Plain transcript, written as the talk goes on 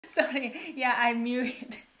Sorry, yeah, I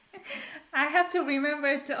muted. I have to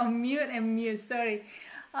remember to unmute and mute, sorry.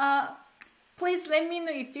 Please let me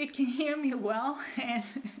know if you can hear me well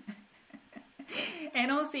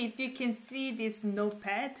and also if you can see this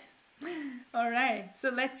notepad. Alright, so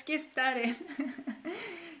let's get started.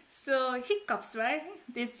 So hiccups, right?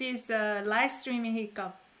 This is a live streaming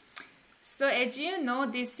hiccup. So as you know,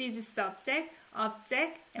 this is subject,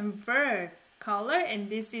 object, and verb, color, and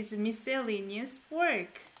this is miscellaneous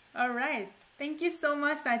work. Alright, thank you so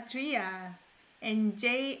much, Atria. And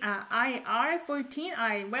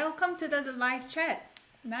JIR14I, welcome to the live chat.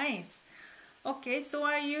 Nice. Okay, so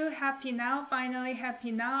are you happy now? Finally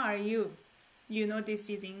happy now, are you? You know this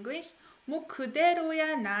is English. 뭐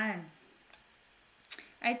그대로야 난.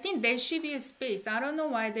 I think there should be a space. I don't know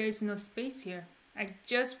why there is no space here. I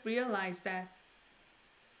just realized that.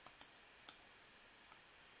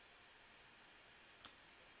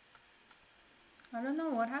 I don't know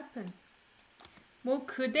what happened. 뭐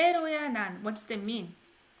그대로야 난. What's that mean?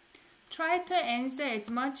 Try to answer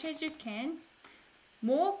as much as you can.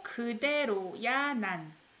 뭐 그대로야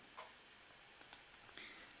난.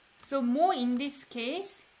 So 뭐 in this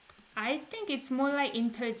case, I think it's more like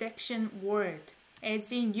interjection word.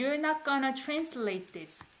 As in, you're not gonna translate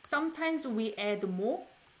this. Sometimes we add 뭐.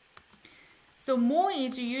 So 뭐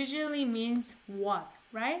is usually means what,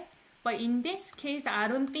 right? But in this case, I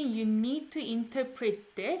don't think you need to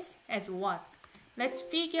interpret this as what. Let's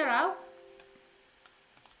figure out.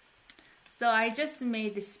 So I just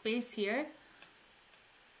made the space here.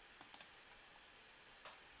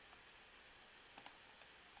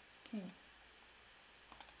 Okay.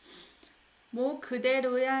 뭐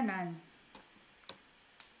그대로야 난.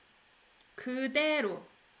 그대로.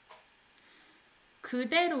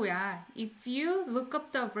 그대로야. If you look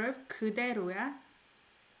up the verb 그대로야.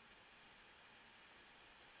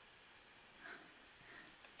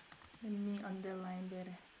 Let me underline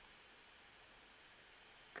better.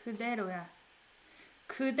 그대로야.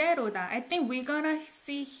 그대로다. I think we're gonna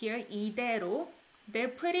see here 이대로. They're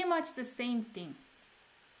pretty much the same thing.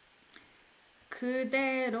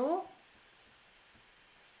 그대로.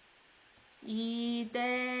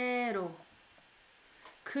 이대로.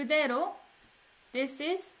 그대로. This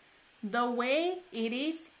is the way it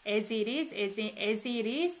is, as it is, as it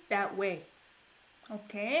is, that way.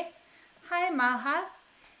 Okay? 할 마하.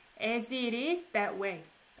 As it is, that way.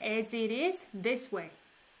 As it is, this way.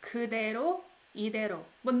 그대로, 이대로.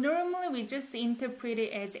 But normally we just interpret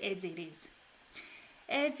it as it is.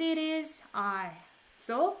 As it is, I.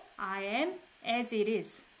 So, I am as it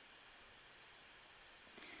is.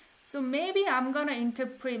 So maybe I'm gonna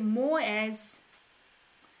interpret more as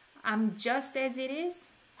I'm just as it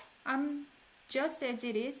is. I'm just as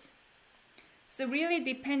it is. So really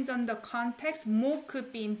depends on the context. More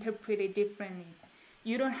could be interpreted differently.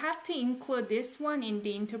 You don't have to include this one in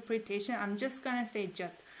the interpretation. I'm just gonna say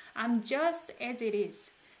just. I'm just as it is.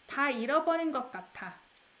 다 잃어버린 것 같아.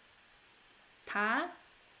 다,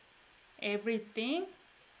 everything,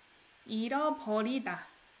 잃어버리다.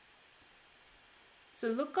 So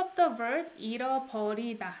look up the verb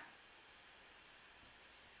잃어버리다.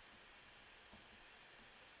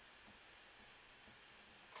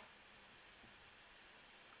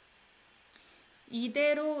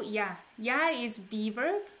 이대로야. 야 is be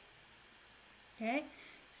verb. Okay.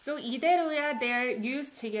 So 이대로야, they're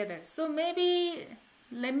used together. So maybe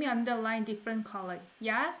let me underline different color.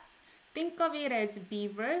 야, think of it as be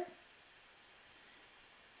verb.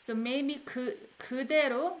 So maybe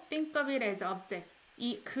그대로, think of it as object.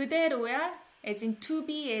 이 그대로야, as in to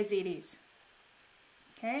be as it is.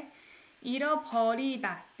 Okay.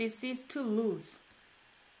 잃어버리다. This is to lose.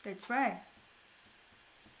 That's right.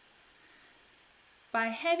 By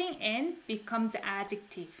having an becomes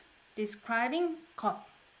adjective, describing 것.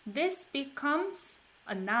 This becomes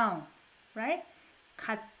a noun, right?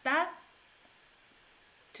 같다,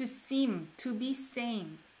 to seem, to be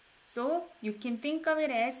same. So you can think of it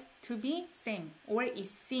as to be same, or it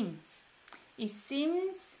seems. It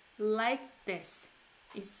seems like this.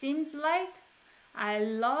 It seems like I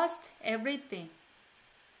lost everything.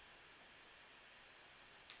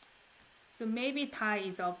 So maybe 다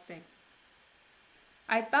is object.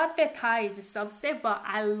 I thought that 다 is a subject, but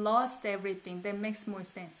I lost everything. That makes more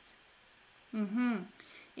sense.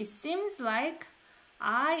 It seems like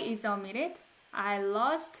I is omitted. I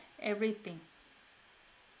lost everything.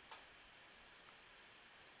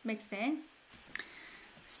 Makes sense?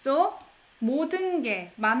 So, 모든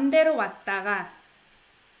게 맘대로 왔다가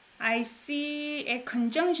I see a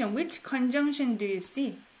conjunction. Which conjunction do you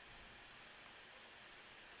see?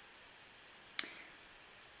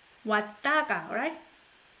 왔다가, right?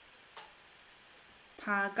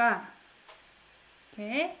 다가.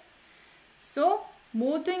 Okay. So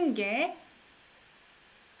모든 게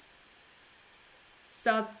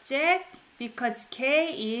subject because K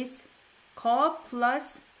is ko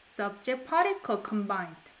plus subject particle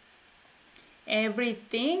combined.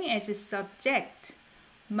 Everything is a subject.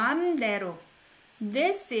 맘대로.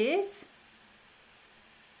 This is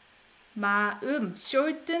마음,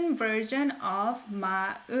 shortened version of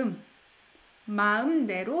마음.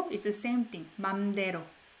 마음대로 is the same thing. 맘대로.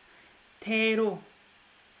 대로.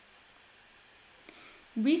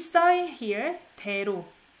 We saw it here, 대로,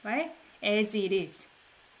 right? As it is.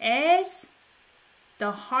 As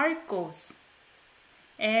the heart goes.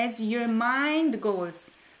 As your mind goes.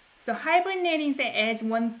 So hibernating says as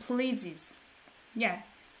one pleases. Yeah.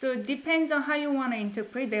 So it depends on how you want to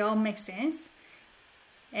interpret. They all make sense.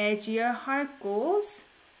 As your heart goes.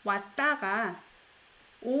 왔다가.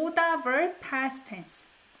 오다 verb past tense.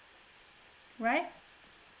 Right?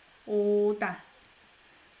 오다.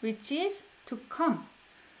 Which is to come.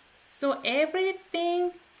 So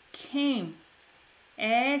everything came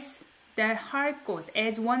as the heart goes,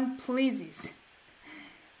 as one pleases.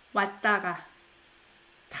 왔다가.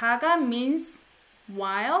 다가 means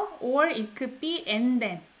while or it could be and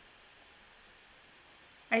then.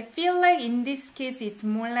 I feel like in this case it's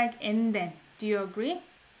more like and then. Do you agree?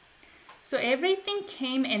 So everything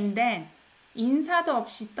came and then. 인사도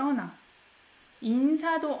없이 떠나.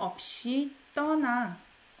 인사도 없이 떠나.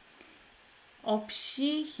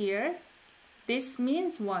 없이 here. This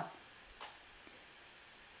means what?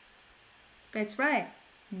 That's right.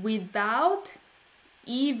 Without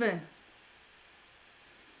even.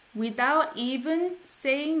 Without even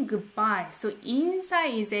saying goodbye. So 인사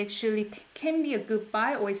is actually can be a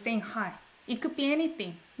goodbye or saying hi. It could be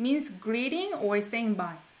anything. Means greeting or saying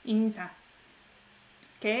bye. 인사.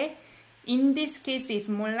 Okay? In this case, it's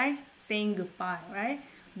more like saying goodbye, right?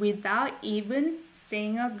 Without even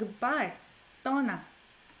saying a goodbye. 떠나.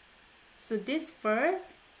 So this verb,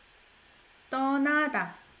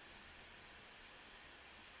 떠나다.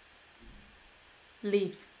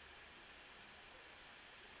 Leave.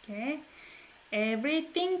 Okay?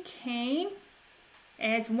 Everything came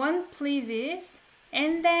as one pleases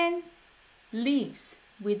and then leaves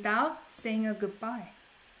without saying a goodbye.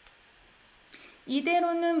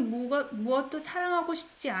 이대로는 무엇도 사랑하고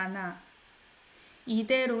싶지 않아.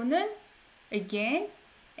 이대로는 again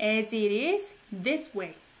as it is this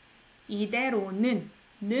way. 이대로는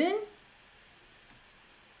는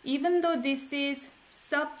even though this is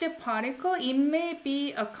subject particle, it may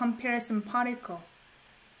be a comparison particle.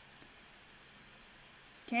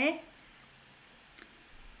 Okay?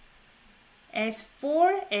 As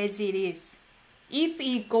for as it is. If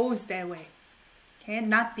it goes that way. Okay?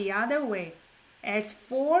 Not the other way. As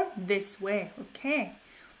for this way. Okay?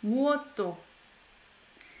 무엇도.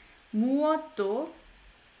 무엇도.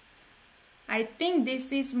 I think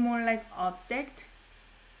this is more like object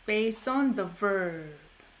based on the verb.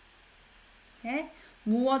 Okay?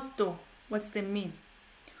 무엇도. What's that mean?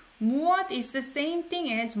 무엇 is the same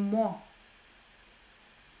thing as 뭐.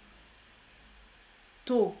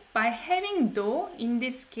 도. By having 도, in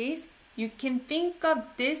this case, you can think of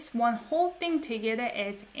this one whole thing together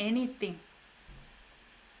as anything.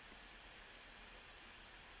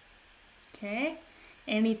 Okay?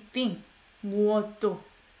 Anything. 무엇도.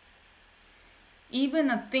 Even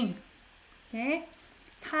a thing. Okay?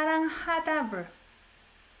 사랑하다 verb.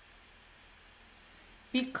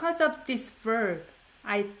 Because of this verb,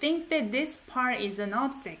 I think that this part is an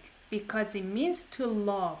object because it means to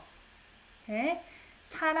love. Okay?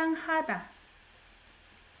 사랑하다.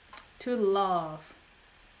 To love.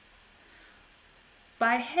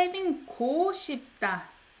 By having 고 싶다.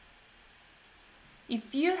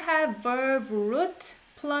 If you have verb root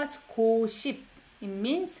plus 고 싶, it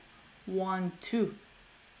means want to.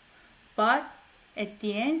 But at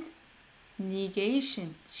the end,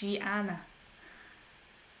 negation, 지 않아.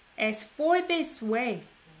 As for this way,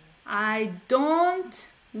 I don't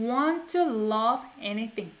want to love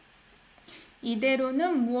anything.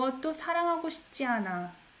 이대로는 무엇도 사랑하고 싶지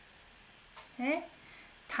않아. 네?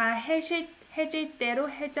 다 해질 대로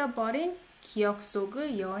해져버린 기억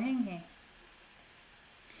속을 여행해.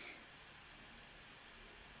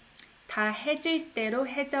 다 해질 대로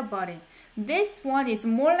해져버린. This one is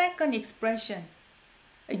more like an expression.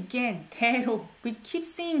 Again, 대로. We keep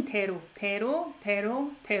saying 대로. 대로,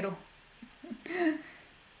 대로, 대로.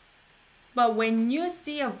 But when you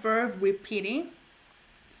see a verb repeating,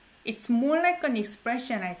 it's more like an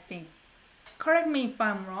expression, I think. Correct me if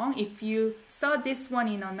I'm wrong, if you saw this one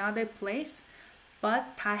in another place.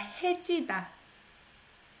 But 다 해지다.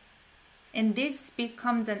 And this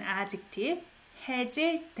becomes an adjective.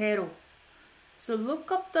 해지대로. So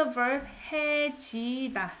look up the verb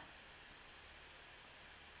해지다.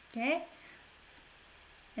 Okay?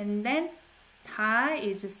 And then 다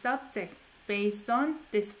is a subject based on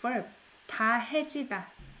this verb. 다 해지다.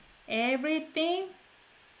 Everything,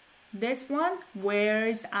 this one,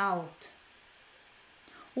 wears out.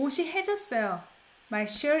 옷이 해졌어요. My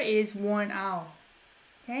shirt is worn out.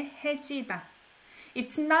 Okay? 해지다.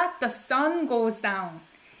 It's not the sun goes down.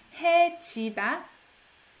 해지다.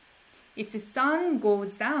 It's sun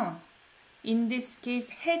goes down. In this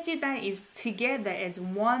case, 해지다 is together as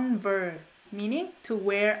one verb, meaning to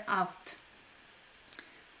wear out.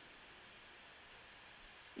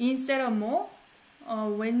 Instead of more,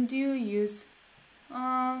 when do you use?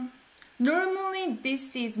 Normally,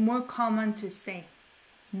 this is more common to say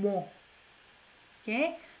more.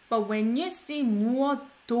 Okay, but when you see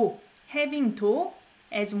무엇도, having 도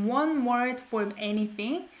as one word for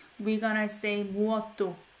anything, we're gonna say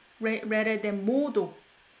무엇도 rather than 모도.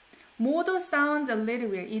 모도 sounds a little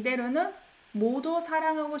weird. 이대로는 모도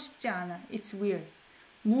사랑하고 싶지 않아. It's weird.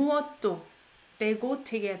 무엇도, they go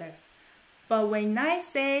together. But when I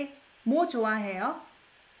say 뭐 좋아해요?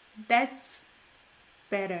 That's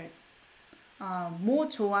better. 뭐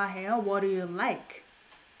좋아해요? What do you like?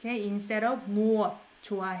 Okay, instead of 무엇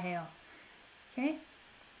좋아해요. Okay.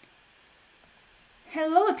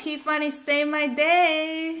 Hello, Tiffany, stay my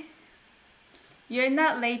day. You're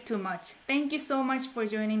not late too much. Thank you so much for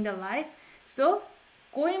joining the live. So,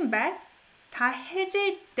 going back, 다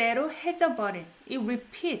해질 대로 해져버린. It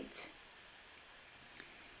repeats.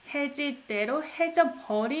 해질 대로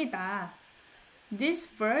해져버리다. This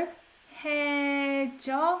verb,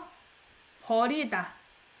 해져버리다.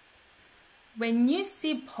 When you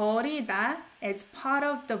see 버리다 as part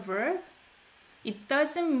of the verb, it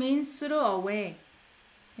doesn't mean throw away.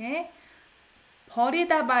 Okay?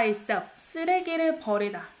 버리다 by itself, 쓰레기를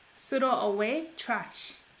버리다. Throw away,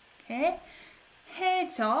 trash. Okay?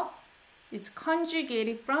 해져 is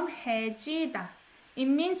conjugated from 해지다. It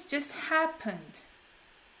means just happened.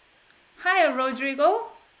 Hi,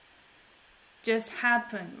 Rodrigo. Just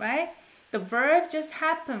happened, right? The verb just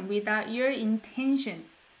happened without your intention.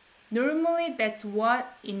 Normally, that's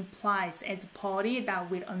what implies as 버리다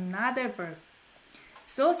with another verb.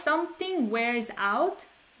 So something wears out.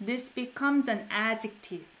 This becomes an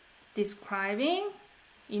adjective describing,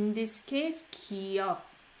 in this case, 기억.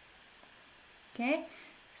 Okay?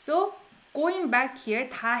 So, going back here,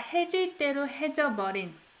 다 해질 대로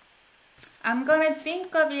해져버린. I'm gonna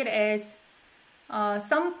think of it as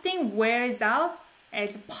something wears out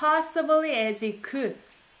as possibly as it could.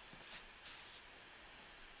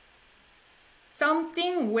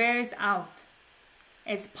 Something wears out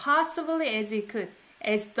as possibly as it could.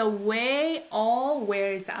 As the way all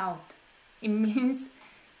wears out. It means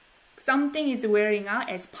something is wearing out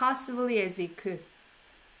as possibly as it could.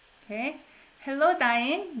 Okay? Hello,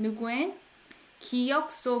 Diane. 누구엔?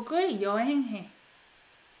 기억 속을 여행해.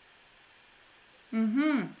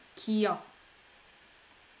 기억.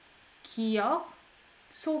 기억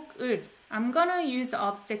속을. I'm gonna use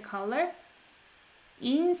object color.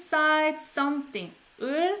 Inside something.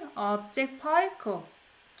 을 object particle.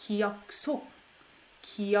 기억 속.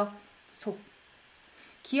 기억 속.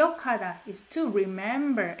 기억하다 is to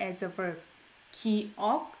remember as a verb.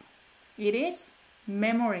 기억, it is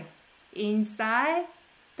memory. Inside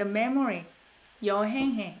the memory.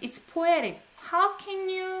 여행해. It's poetic. How can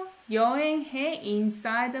you 여행해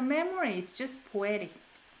inside the memory? It's just poetic.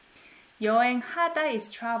 여행하다 is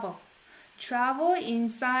travel. Travel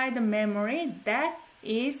inside the memory that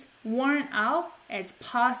is worn out as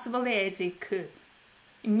possibly as it could.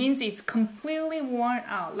 It means it's completely worn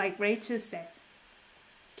out, like Rachel said.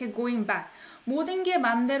 Okay, going back. 모든 게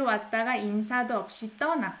맘대로 왔다가 인사도 없이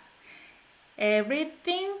떠나.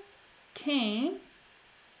 Everything came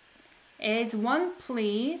as one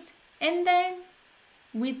pleased and then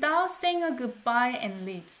without saying a goodbye and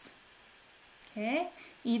leaves. Okay?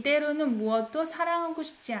 이대로는 무엇도 사랑하고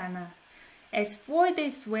싶지 않아. As for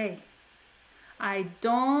this way, I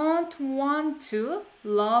don't want to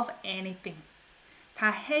love anything. 다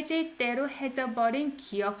해질 대로 해져버린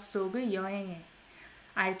기억 속을 여행해.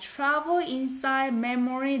 I travel inside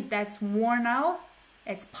memory that's worn out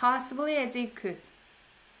as possibly as it could.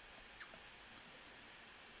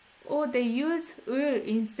 Oh, they use 을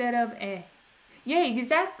instead of 에. Yeah,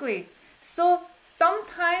 exactly. So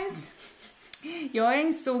sometimes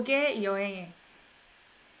여행 속에 여행해.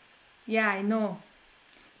 Yeah, I know.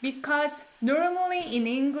 Because normally in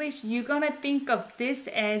English, you're gonna think of this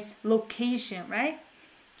as location, right?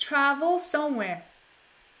 Travel somewhere,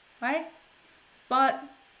 right? But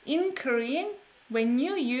in Korean, when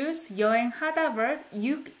you use 여행하다 verb,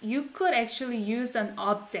 you could actually use an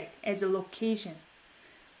object as a location.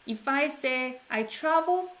 If I say I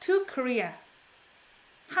travel to Korea,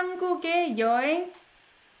 한국에 여행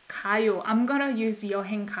가요. I'm gonna use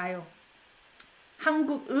여행 가요.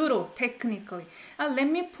 한국으로 technically. Let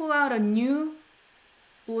me pull out a new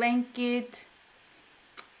blanket.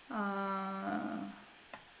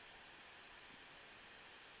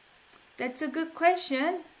 That's a good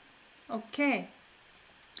question. Okay.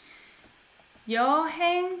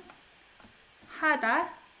 여행하다,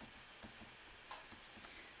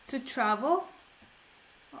 to travel.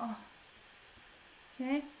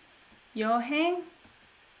 Okay. 여행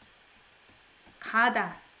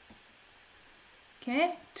가다.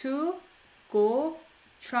 Okay. To go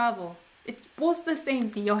travel. It's both the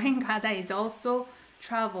same thing. 여행 가다 is also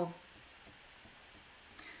travel.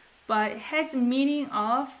 But it has meaning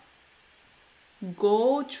of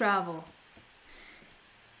go travel.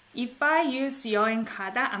 If I use 여행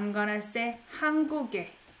가다, I'm gonna say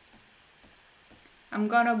한국에. I'm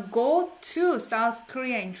gonna go to South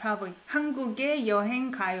Korea and travel. 한국에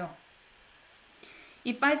여행 가요.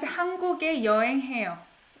 If I say 한국에 여행해요,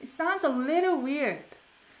 it sounds a little weird.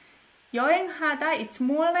 여행하다, it's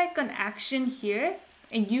more like an action here,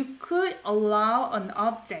 and you could allow an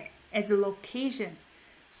object as a location.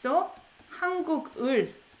 So,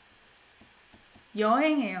 한국을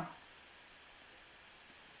여행해요.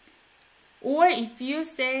 Or if you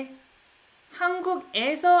say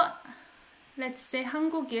한국에서, let's say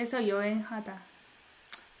한국에서 여행하다.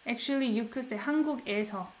 Actually, you could say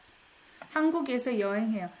한국에서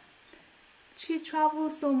여행해요. She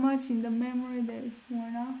travels so much in the memory that it's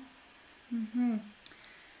worn out.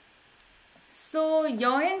 So,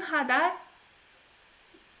 여행하다,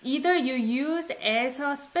 either you use as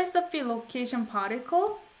a specific location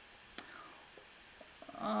particle,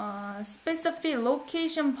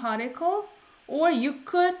 or you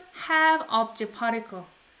could have object particle.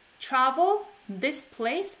 Travel this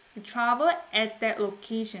place, travel at that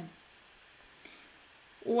location.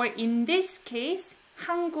 Or in this case,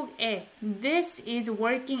 한국에, this is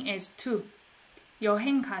working as to.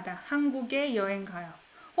 여행 가다, 한국에 여행 가요.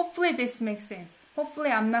 Hopefully this makes sense.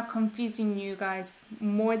 Hopefully I'm not confusing you guys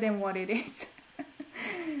more than what it is.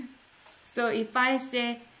 So if I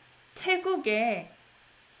say 태국에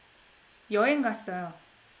여행 갔어요.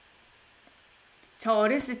 저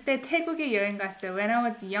어렸을 때 태국에 여행 갔어요. When I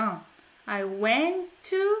was young, I went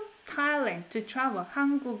to Thailand to travel.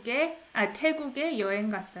 태국에 여행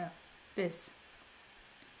갔어요. This.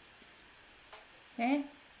 네.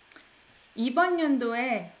 이번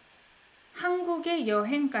연도에 한국에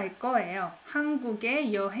여행 갈 거예요.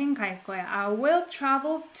 한국에 여행 갈 거예요. I will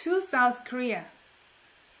travel to South Korea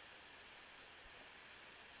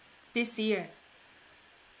this year.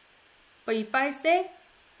 But if I say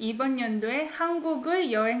이번 연도에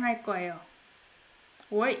한국을 여행할 거예요.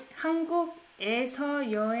 or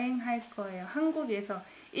한국에서 여행할 거예요. 한국에서.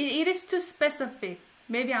 It is too specific.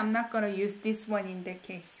 Maybe I'm not going to use this one in that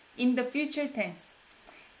case. In the future tense.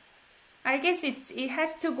 I guess it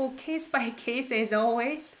has to go case by case as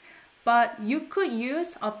always. But you could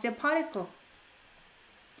use object particle.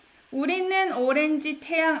 우리는 오렌지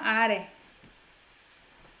태양 아래.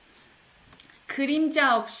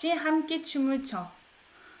 그림자 없이 함께 춤을 춰.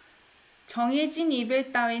 정해진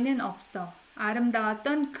이별 따위는 없어.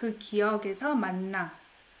 아름다웠던 그 기억에서 만나.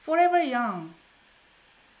 Forever young.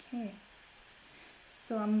 Okay.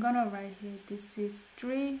 So I'm gonna write here. This is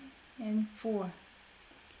 3 and 4.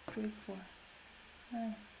 3, 4.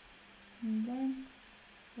 Right. And then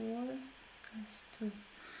 4 plus 2.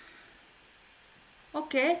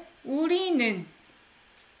 Okay. 우리는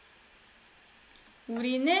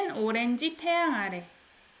오렌지 태양 아래.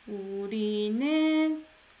 우리는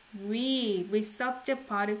we with subject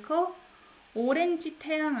particle. 오렌지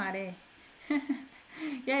태양 아래.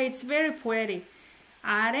 Yeah, it's very poetic.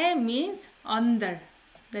 아래 means under.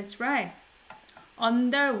 That's right.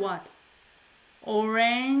 Under what?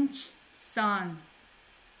 Orange sun.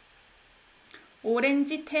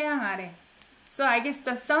 오렌지 태양 아래. So I guess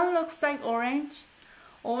the sun looks like orange.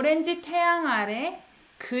 오렌지 태양 아래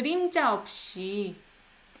그림자 없이.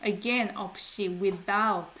 Again, 없이,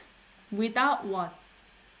 without. Without what?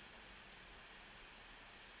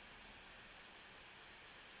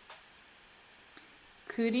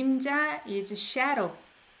 그림자 is shadow.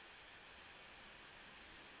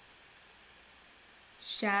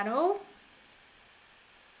 Shadow.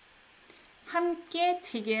 함께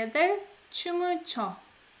together 춤을 춰.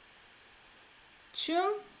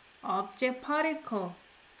 춤 object particle.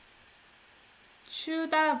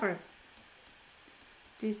 추다 verb.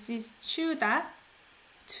 This is 추다,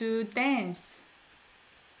 to dance.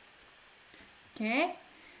 Okay,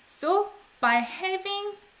 so by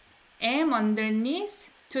having am underneath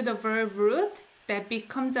to the verb root, that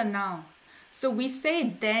becomes a noun. So we say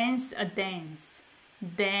dance a dance.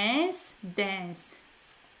 Dance, dance.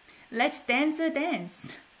 Let's dance a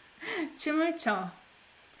dance. 춤을 춰.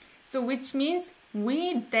 So which means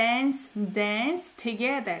we dance, dance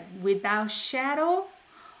together without shadow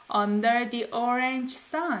under the orange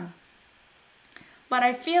sun. But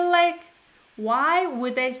I feel like, why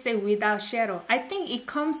would they say without shadow? I think it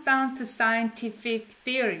comes down to scientific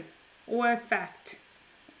theory or fact.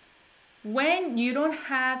 When you don't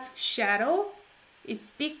have shadow,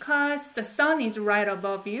 it's because the sun is right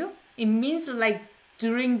above you. It means like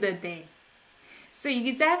during the day. So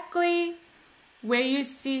exactly where you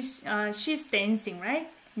see she's dancing, right?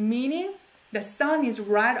 Meaning the sun is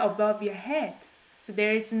right above your head. So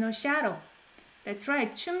there is no shadow. That's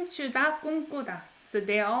right. 춤추다, 꿈꾸다. So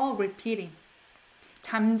they're all repeating.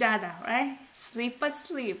 잠자다, right? Sleep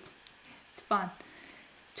asleep. It's fun.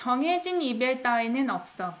 정해진 이별 따위는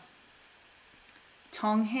없어.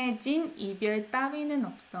 정해진 이별 따위는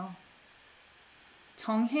없어.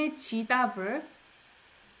 정해지다 verb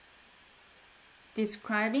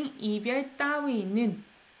describing 이별 따위는.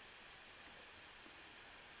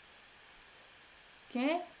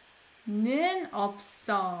 Okay? 는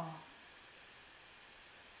없어.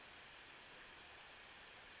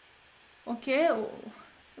 Okay,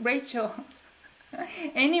 Rachel,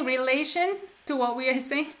 any relation to what we are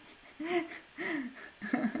saying?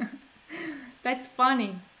 That's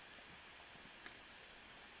funny.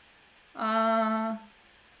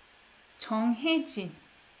 정해진.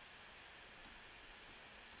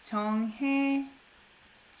 정해지다.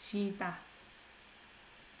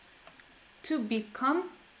 To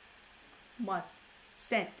become what?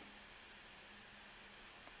 Set.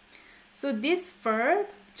 So this verb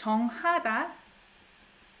정하다,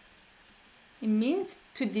 it means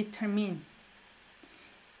to determine.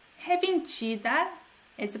 Having 지다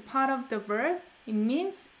as a part of the verb, it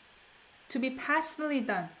means to be passively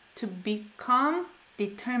done, to become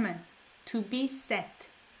determined, to be set.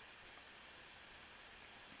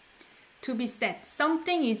 To be set.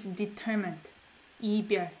 Something is determined.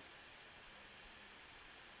 이별.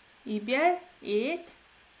 이별 is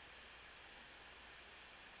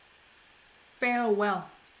farewell.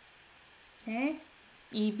 Okay?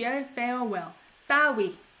 이별, farewell.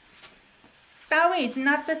 따위. 따위 is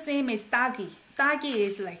not the same as 따기. 따기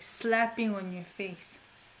is like slapping on your face.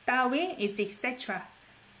 따위 is etc.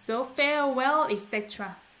 So farewell,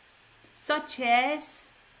 etc. Such as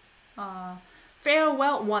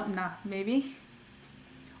farewell whatnot, maybe.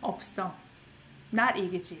 없어. Not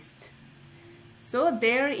exist. So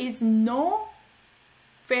there is no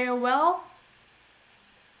farewell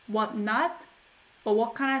whatnot. But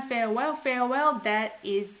what kind of farewell? Farewell that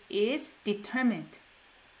is determined.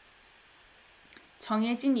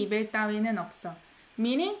 정해진 이별 따위는 없어.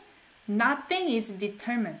 Meaning, nothing is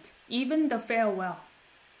determined. Even the farewell.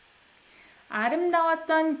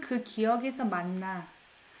 아름다웠던 그 기억에서 만나.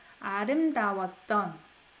 아름다웠던.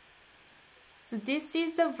 So this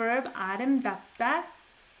is the verb 아름답다.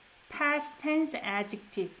 Past tense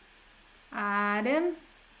adjective. 아름답다.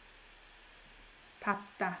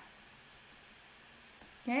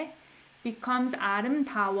 Okay? Becomes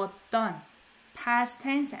아름다웠던. Past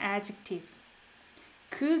tense adjective.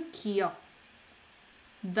 그 기억.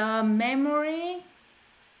 The memory.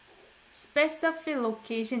 Specific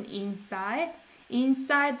location inside.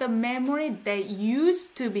 Inside the memory that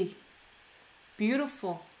used to be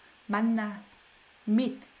beautiful. 만나.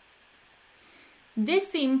 Meet.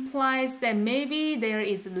 This implies that maybe there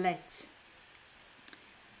is let.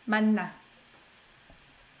 만나.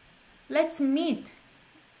 Let's meet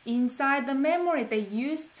inside the memory that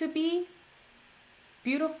used to be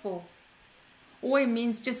beautiful. Or it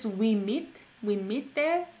means just we meet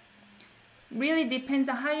there. Really depends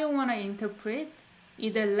on how you want to interpret.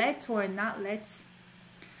 Either let or not let.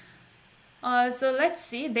 So let's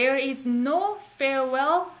see. There is no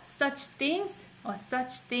farewell such things or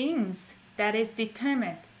such things that is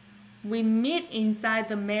determined. We meet inside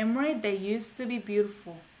the memory that used to be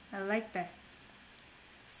beautiful. I like that.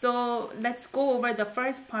 So let's go over the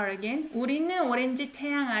first part again. 우리는 오렌지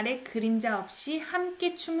태양 아래 그림자 없이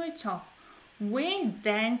함께 춤을 춰. We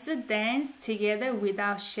dance together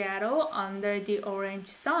without shadow under the orange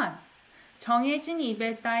sun. 정해진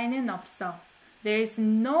이별 따위는 없어. There is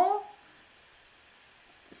no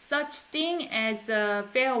such thing as a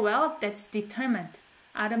farewell that's determined.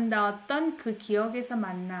 아름다웠던 그 기억에서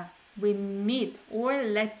만나. We meet or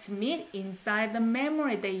let's meet inside the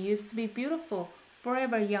memory that used to be beautiful,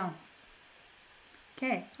 forever young.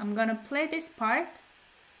 Okay, I'm gonna play this part.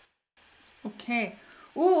 Okay.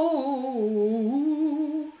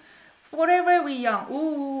 Ooh. Forever we young.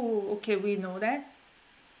 Ooh. Okay, we know that.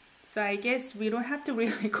 So I guess we don't have to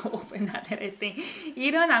really go over now that I think.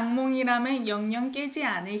 이런 악몽이라면 영영 깨지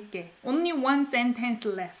않을게. Only one sentence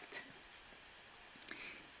left.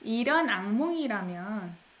 이런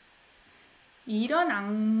악몽이라면 이런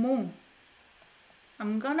악몽.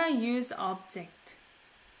 I'm gonna use object.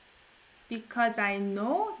 Because I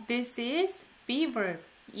know this is be verb.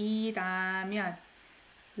 이라면.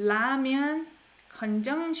 라면.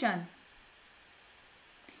 conjunction.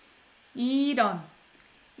 이런.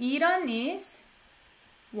 이런 is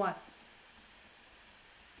what?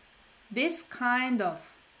 This kind of.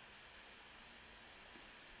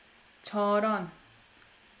 저런.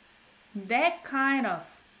 That kind of.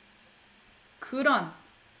 그런.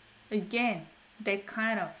 Again, that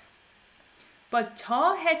kind of. But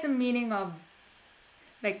저 has a meaning of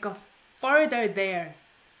like a further there.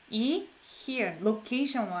 이, here,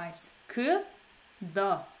 location wise. 그,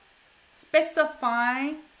 the.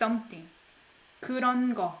 Specifying something.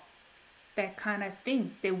 그런 거. That kind of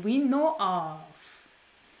thing that we know of.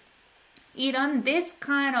 이런 this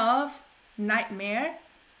kind of nightmare,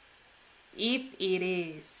 if it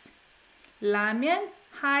is. 라면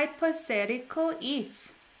hypothetical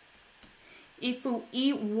if. If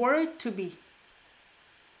it were to be.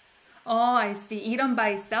 Oh, I see. 이런 by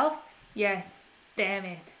itself? Yeah, damn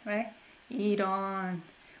it, right? 이런.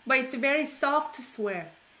 But it's very soft swear.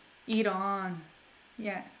 이런.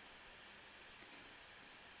 Yeah.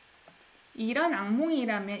 이런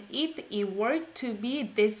악몽이라면 if it were to be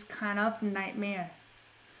this kind of nightmare.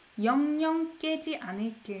 영영 깨지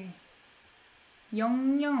않을게.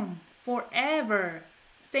 영영. Forever.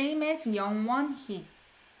 Same as 영원히.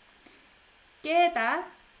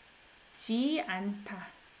 깨다지 않다.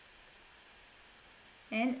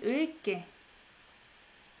 And 을게.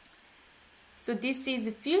 So this is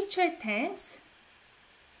future tense.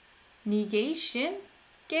 Negation.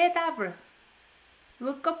 깨다 verb.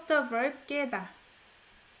 Look up the verb 깨다.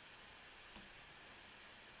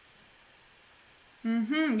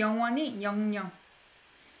 영원히 영영.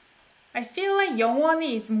 I feel like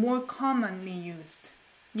영원히 is more commonly used.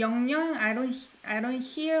 영영 I don't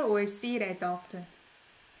hear or see it as often.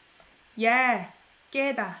 Yeah,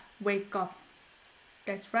 깨다, wake up.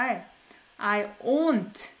 That's right. I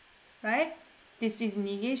won't, right? This is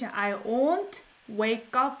negation. I won't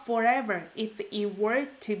wake up forever if it were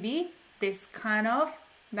to be this kind of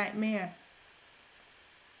nightmare.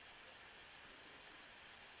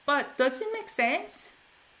 But does it make sense?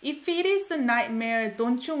 If it is a nightmare,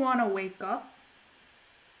 don't you want to wake up?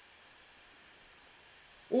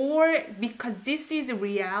 Or because this is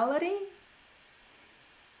reality?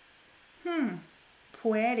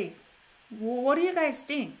 Poetic. What do you guys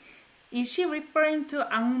think? Is she referring to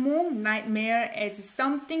악몽, nightmare, as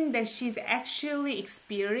something that she's actually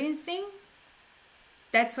experiencing?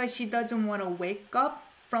 That's why she doesn't want to wake up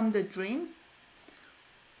from the dream?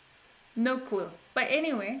 No clue. But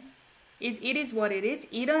anyway, it is what it is.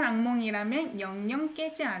 이런 악몽이라면 영영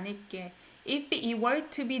깨지 않을게. If it were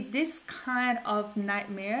to be this kind of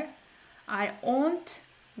nightmare, I won't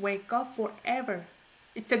wake up forever.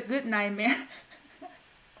 It's a good nightmare.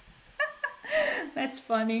 That's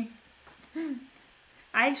funny.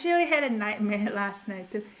 I actually had a nightmare last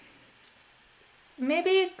night too.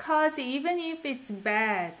 Maybe because even if it's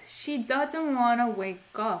bad, she doesn't want to wake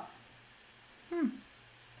up.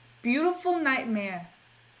 Beautiful nightmare.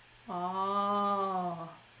 Oh,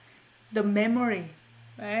 the memory,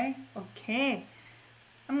 right? Okay.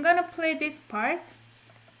 I'm gonna play this part.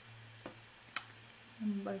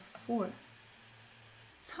 Number 4.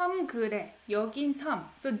 섬 그래. 여긴 섬.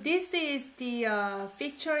 So this is the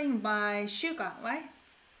featuring by SUGA, right?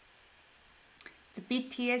 The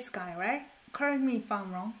BTS guy, right? Correct me if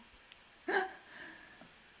I'm wrong.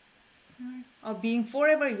 Being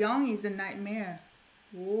forever young is a nightmare.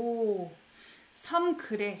 오, 섬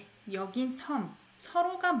그래. 여긴 섬.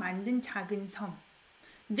 서로가 만든 작은 섬.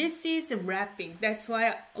 This is rapping. That's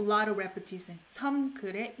why a lot of repetition. 섬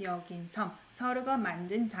그래. 여긴 섬. 서로가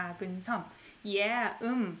만든 작은 섬. Yeah,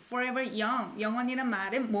 forever young. 영원이란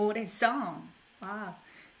말은 모래성. Wow.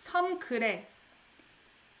 섬 그래.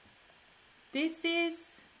 This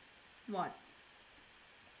is what?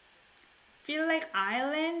 Feel like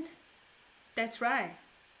island? That's right.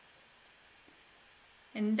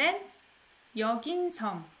 And then 여긴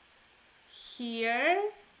섬.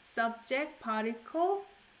 Here, subject, particle,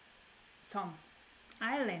 섬.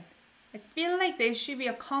 Island. I feel like there should be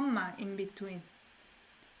a comma in between.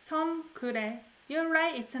 섬 그래. You're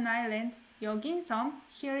right, it's an island. 여긴 섬.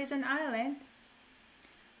 Here is an island.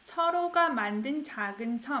 서로가 만든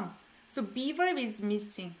작은 섬. So be verb is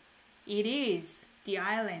missing. It is the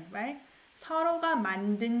island, right? 서로가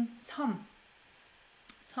만든 섬.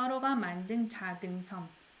 서로가 만든 작은 섬.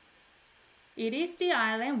 It is the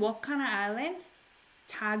island. What kind of island?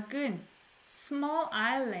 작은, small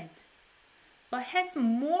island. But has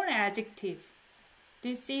more adjective.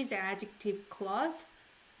 This is adjective clause.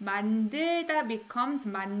 만들다 becomes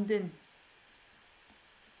만든.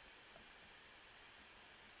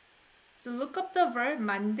 So look up the verb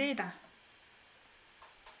만들다.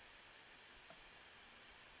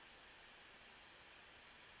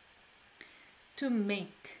 To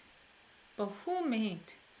make. But who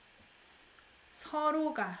made?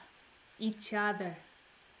 서로가. Each other.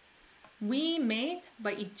 We made,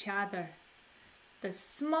 but each other. The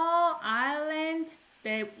small island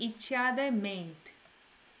that each other made.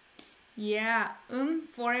 Yeah,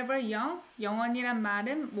 forever young. 영원이란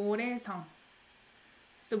말은 모래성.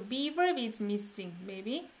 So be verb is missing,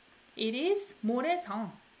 maybe. It is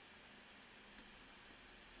모래성.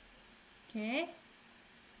 Okay.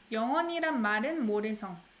 영원이란 말은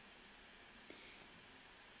모래성.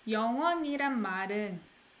 영원이란 말은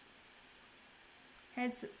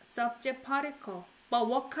has subject particle. But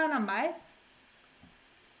what kind of 말?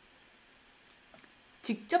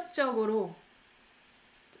 직접적으로.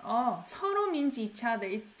 서로 means each other.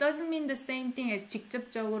 It doesn't mean the same thing as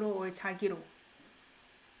직접적으로 or 자기로.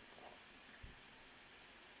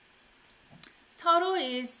 서로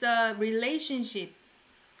is a relationship.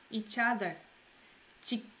 Each other.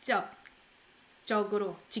 직접적으로.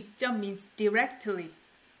 직접 means directly.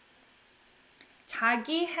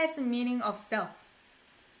 자기 has meaning of self.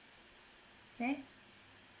 Okay?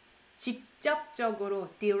 직접적으로.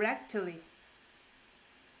 Directly.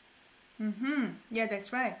 Yeah,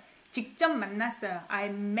 that's right. 직접 만났어요. I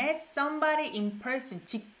met somebody in person.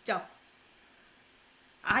 직접.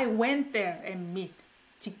 I went there and meet.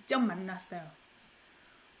 직접 만났어요.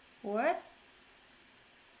 Or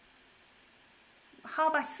how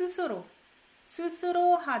about 스스로?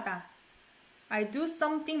 스스로 하다. I do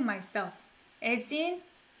something myself. As in,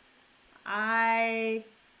 I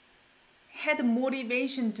had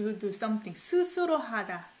motivation to do something. 스스로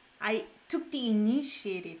하다. I took the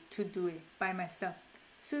initiative to do it by myself.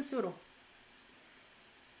 스스로.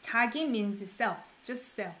 자기 means self.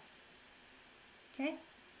 Just self. Okay?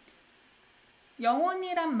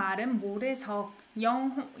 영원이란 말은 모래석.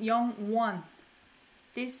 영원.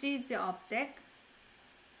 This is the object.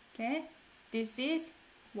 Okay? This is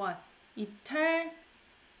what? Eternity.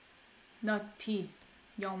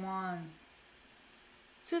 영원.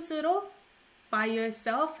 스스로. By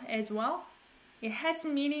yourself as well. It has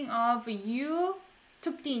meaning of you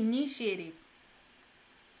took the initiative.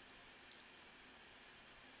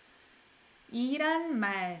 이란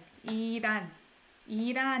말. 이라는.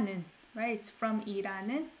 Right? It's from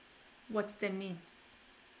이라는. What's that mean?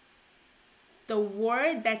 The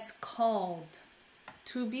word that's called.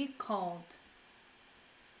 To be called.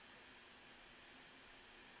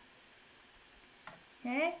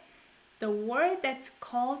 Okay? The word that's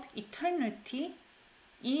called eternity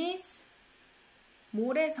is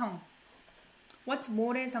모래성. What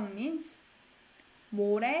모래성 means?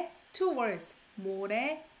 모래, two words.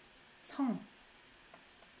 모래성.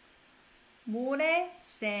 모래,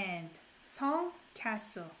 sand. 성,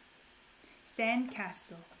 castle. Sand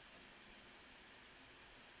castle.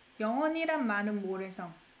 영원이란 말은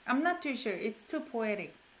모래성. I'm not too sure. It's too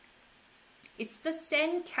poetic. It's the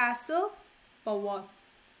sand castle, but what?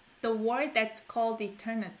 The word that's called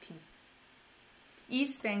eternity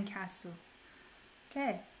is sand castle.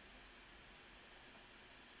 Okay.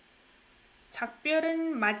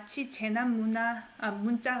 작별은 마치 문자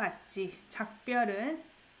같지. 작별은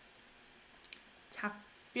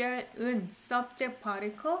subject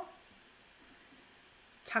particle.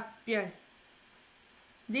 작별.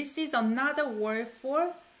 This is another word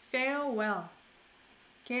for farewell.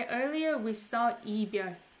 Okay, earlier we saw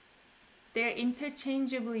이별. They're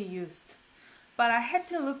interchangeably used. But I had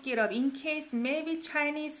to look it up in case maybe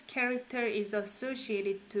Chinese character is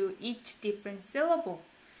associated to each different syllable.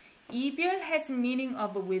 이별 has meaning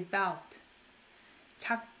of without.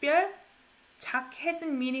 작별, 작 has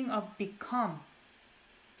meaning of become.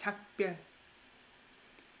 작별.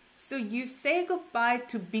 So you say goodbye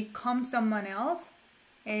to become someone else,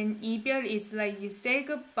 and 이별 is like you say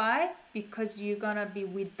goodbye because you're gonna be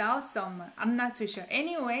without someone. I'm not too sure.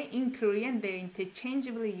 Anyway, in Korean, they're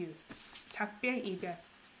interchangeably used. 작별, 이별.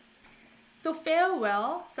 So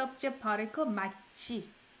farewell, subject particle, 마치.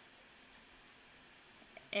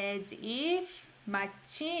 As if,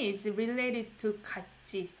 마치 is related to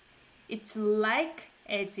같이. It's like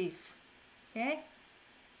as if. Okay?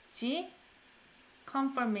 지,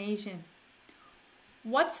 confirmation.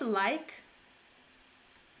 What's like?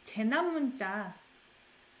 재난문자.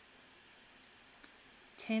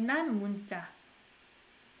 재난문자.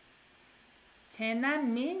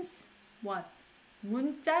 재난 means what?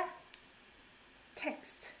 문자,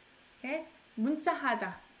 text. Okay?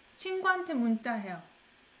 문자하다. 친구한테 문자해요.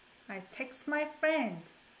 I text my friend.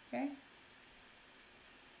 Okay?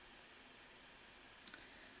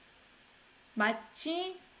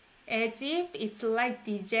 마치 as if it's like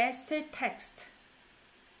disaster text.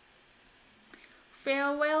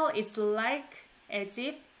 Farewell is like as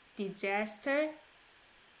if disaster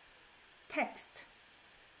text.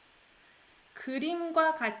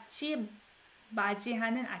 그림과 같이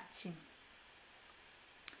맞이하는 아침.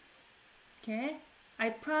 Okay? I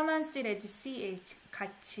pronounce it as CH.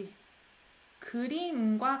 같이.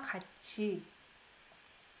 그림과 같이.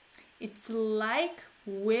 It's like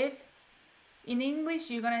with. In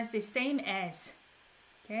English, you're gonna say same as.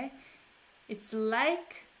 Okay? It's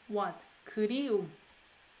like what? 그리움.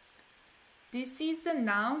 This is the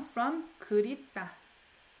noun from 그립다.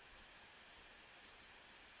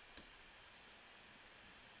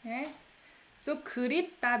 Okay? So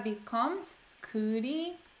그립다 becomes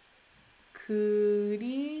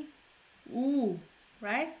그리우,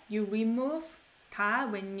 right? You remove 다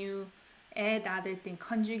when you add other thing,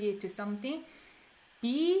 conjugate to something.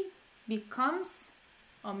 Be becomes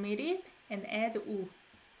omitted and add u.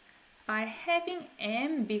 By having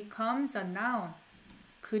m becomes a noun.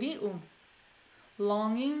 그리움.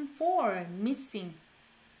 Longing for, missing.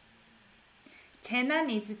 재난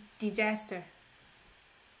is disaster.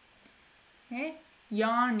 Okay?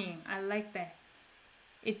 Yawning, I like that.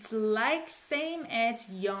 It's like same as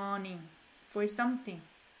yawning for something.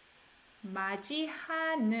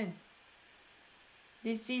 맞이하는.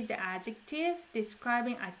 This is the adjective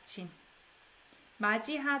describing 아침.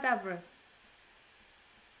 맞이하다 verb.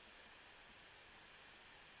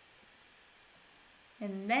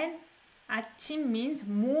 And then 아침 means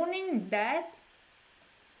morning that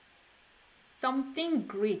something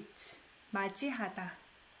greets. 맞이하다.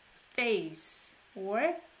 Face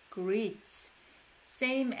or greet.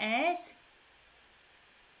 Same as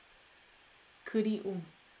그리움.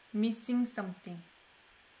 Missing something.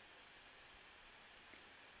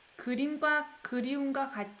 그리움과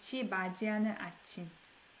같이 맞이하는 아침.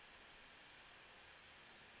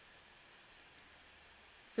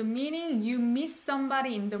 So meaning you miss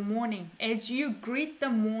somebody in the morning. As you greet the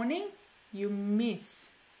morning, you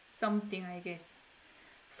miss something, I guess.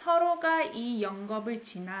 서로가 이 영겁을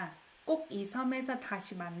지나 꼭 이 섬에서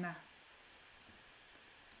다시 만나.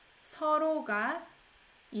 서로가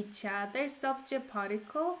each other, subject,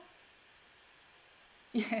 particle.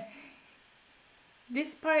 Yeah.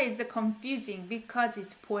 This part is confusing because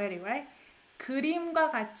it's poetic, right? 그림과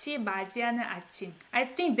같이 맞이하는 아침.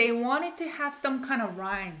 I think they wanted to have some kind of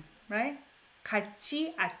rhyme, right?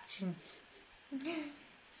 같이 아침.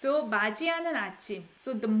 So 맞이하는 아침.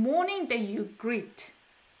 So the morning that you greet.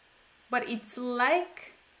 But it's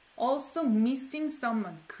like also missing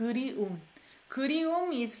someone. 그리움.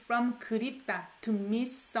 그리움 is from 그립다, to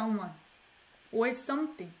miss someone or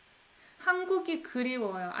something. 한국이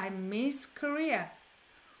그리워요. I miss Korea.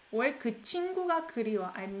 or 그 친구가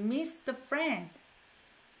그리워. I miss the friend.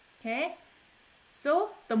 Okay?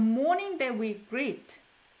 So the morning that we greet,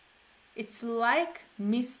 it's like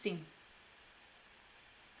missing.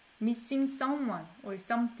 Missing someone or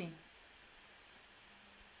something.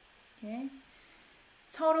 Okay?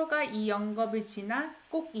 서로가 이 영겁을 지나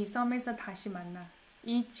꼭 이 섬에서 다시 만나.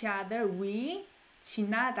 Each other, we,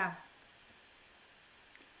 지나다.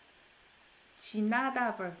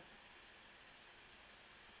 지나다 verb.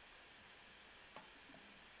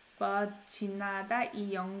 But 지나다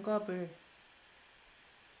이 영겁을.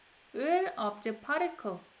 을 object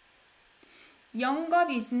particle.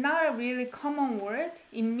 영겁 is not a really common word.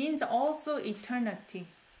 It means also eternity.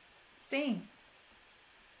 Same.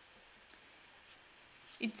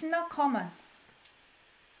 It's not common.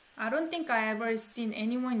 I don't think I ever seen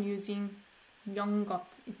anyone using 영겁.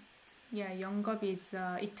 Yeah, 영겁 is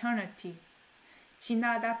eternity.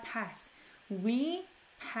 지나다 pass. We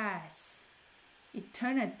pass.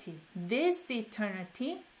 Eternity. This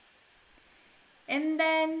eternity. And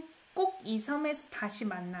then 꼭 이 섬에서 다시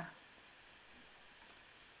만나.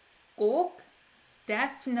 꼭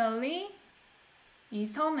definitely 이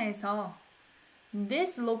섬에서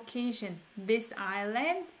this location, this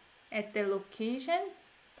island, at the location,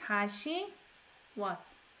 다시, what?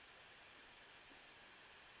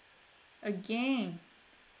 Again,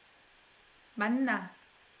 만나,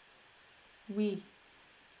 we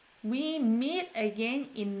meet again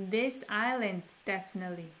in this island,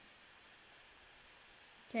 definitely.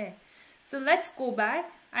 Okay, so let's go back.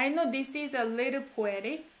 I know this is a little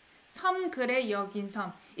poetic. 섬 그래 여긴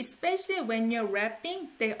섬. Especially when you're rapping,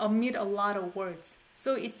 they omit a lot of words.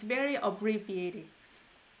 So it's very abbreviated.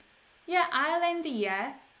 Yeah, island,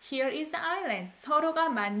 yeah. Here is the island. 서로가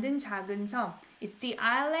만든 작은 섬. It's the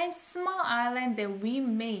island, small island that we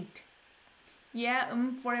made. Yeah,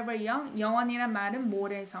 forever young. 영원이란 말은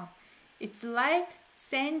모래성. It's like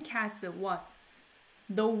sandcastle. What?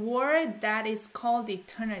 The word that is called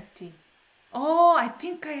eternity. Oh, I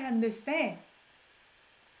think I understand.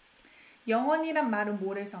 영원이란 말은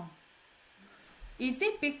모래성. Is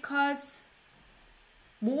it because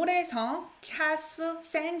모래성, castle,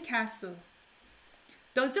 sandcastle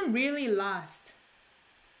doesn't really last?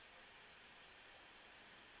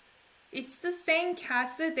 It's the same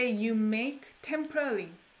castle that you make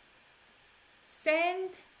temporarily. Sand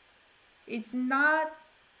is not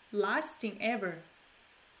lasting ever.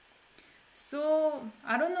 So,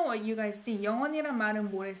 I don't know what you guys think. 영원이란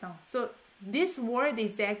말은 모래성. So, this word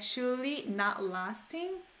is actually not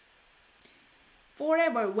lasting.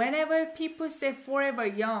 Forever, whenever people say forever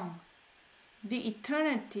young, the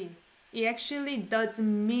eternity, it actually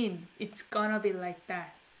doesn't mean it's gonna be like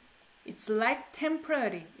that. It's like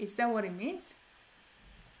temporary. Is that what it means?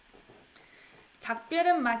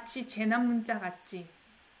 작별은 마치 재난문자 같지.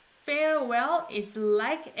 Farewell is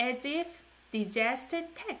like as if disaster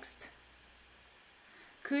text.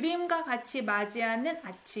 그리움과 같이 맞이하는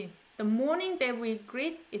아침. The morning that we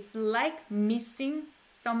greet is like missing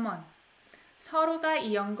someone. 서로가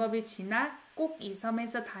이 영겁을 지나 꼭 이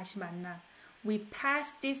섬에서 다시 만나. We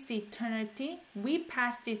pass this eternity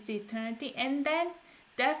and then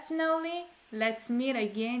definitely let's meet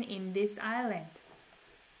again in this island.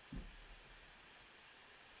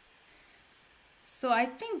 So I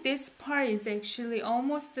think this part is actually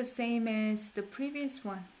almost the same as the previous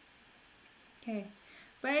one. Okay.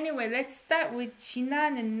 But anyway, let's start with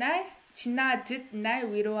지나는 날, 지나듯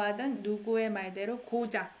날 위로하던 누구의 말대로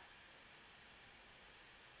고작.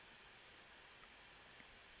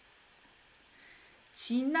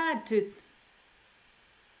 지나듯.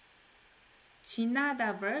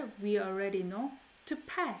 지나다 verb, we already know. To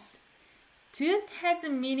pass. 듯 has a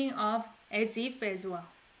meaning of as if as well.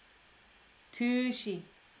 듯이.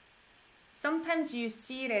 Sometimes you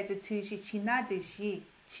see it as 듯이, 지나듯이,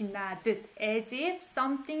 지나듯, as if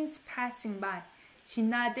something's passing by.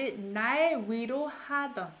 지나듯 날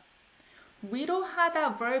위로하던.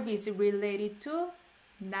 위로하다 verb is related to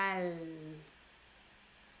날.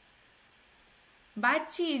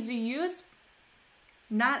 마치 is used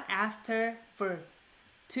not after verb.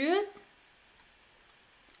 듯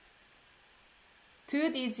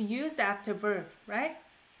is used after verb, right?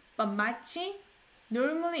 But 마치,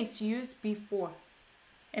 normally it's used before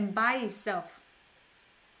and by itself.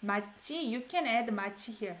 마치, you can add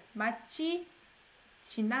마치 here. 마치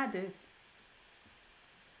지나듯.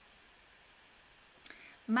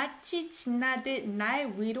 마치 지나듯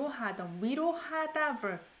날 위로하던. 위로하다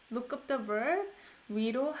verb. Look up the verb.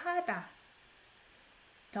 위로하다.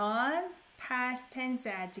 Done, past tense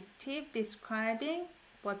adjective describing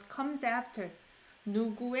what comes after.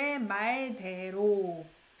 누구의 말대로.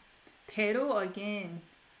 대로 again.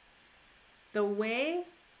 The way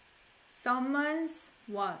someone's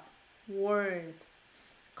what? Word.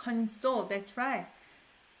 Console, that's right.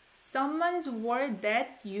 Someone's word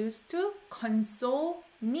that used to console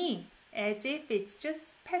me as if it's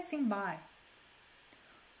just passing by.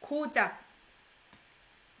 고작.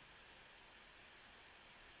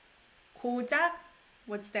 고작,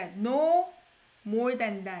 what's that? No more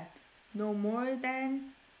than that. No more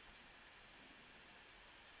than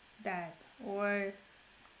that. Or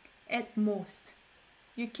at most.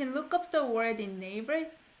 You can look up the word in Naver.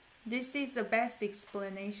 This is the best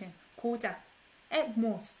explanation. 고작. At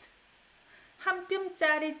most. 한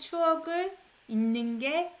뼘짜리 추억을 잊는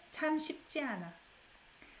게 참 쉽지 않아.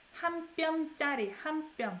 한 뼘짜리,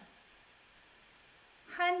 한 뼘.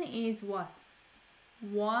 한 is what?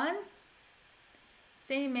 One.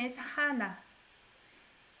 Same as 하나.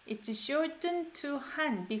 It's shortened to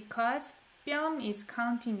한 because 뼘 is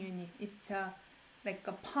counting unit. It's like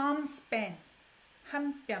a palm span.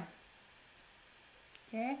 한 뼘.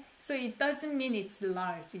 Okay? So it doesn't mean it's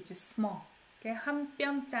large, it's small. Okay? 한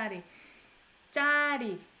뼘짜리.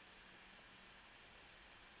 짜리.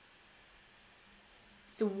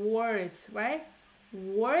 It's words, right?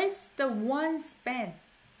 Words, the one span.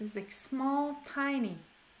 It's like small, tiny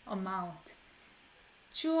amount.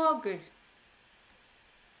 추억을.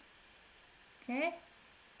 Okay?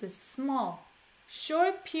 The small,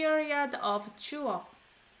 short period of 추억.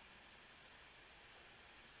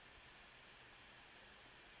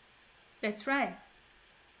 That's right.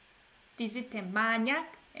 디지템,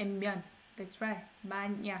 만약 and 면. That's right.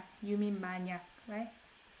 만약. You mean 만약, right?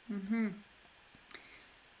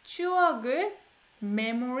 추억을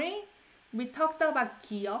memory. We talked about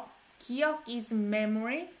기억. 기억 is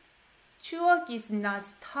memory. 추억 is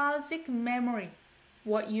nostalgic memory.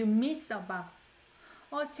 What you miss about.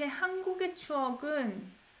 제 한국의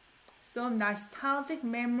추억은 so nostalgic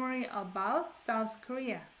memory about South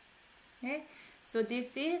Korea. Okay? So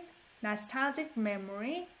this is nostalgic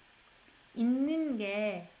memory. 있는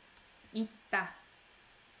게 있다.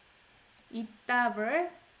 있다 verb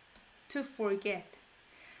to forget.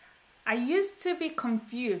 I used to be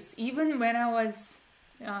confused even when I was,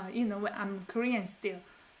 I'm Korean still.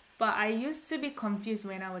 But I used to be confused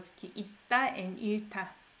when I was kid. 있다 and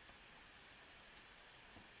잃다.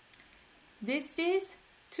 This is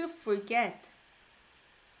to forget.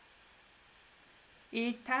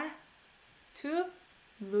 잃다, to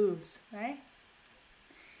lose, right?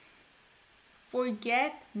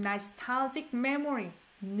 Forget, nostalgic memory.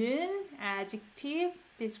 는 adjective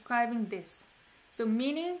describing this. So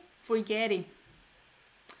meaning forgetting.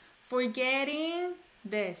 Forgetting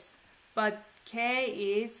this. But K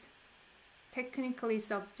is technically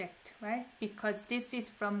subject, right? Because this is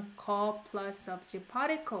from ko plus subject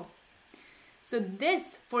particle. So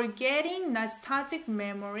this forgetting nostalgic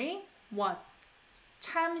memory, what?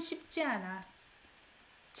 참 쉽지 않아.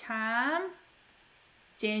 참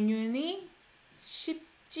genuinely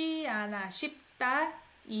쉽지 않아. 쉽다,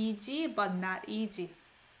 easy but not easy.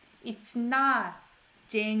 It's not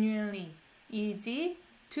genuinely easy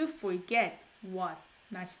to forget what?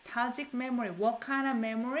 Nostalgic memory. What kind of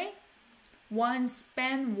memory? One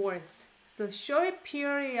span worth. So short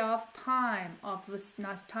period of time of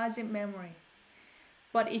nostalgic memory.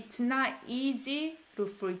 But it's not easy to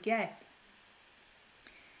forget.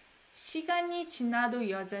 시간이 지나도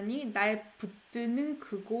여전히 날 붙드는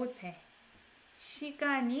그곳에.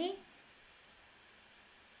 시간이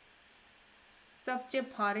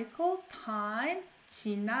subject particle time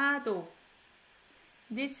지나도.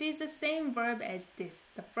 This is the same verb as this.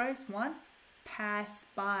 The first one, pass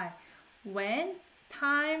by. When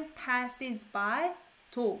time passes by,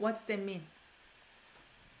 도, what's that mean?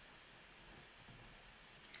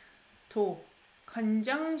 도,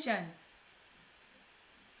 conjunction.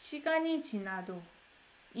 시간이 지나도.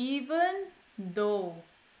 Even though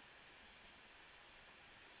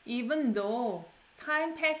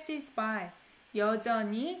time passes by.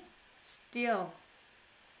 여전히, still.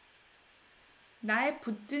 날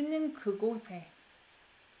붙드는 그곳에.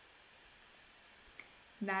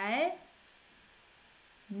 날,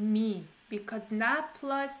 me. Because not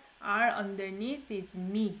plus R underneath is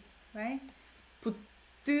me, right?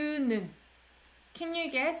 붙드는. Can you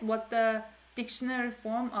guess what the dictionary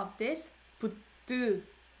form of this?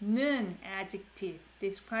 붙드는 adjective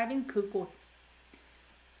describing 그곳.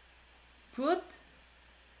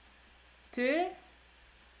 붙들다.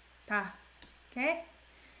 Okay?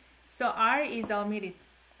 So R is omitted.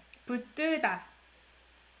 붙들다.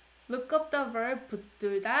 Look up the verb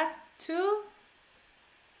붙들다. To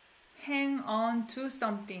hang on to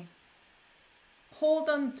something. Hold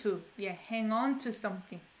on to. Yeah, hang on to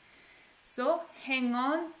something. So hang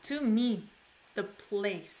on to me. The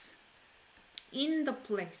place. In the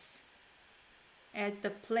place. At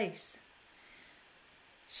the place.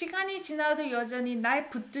 시간이 지나도 여전히 날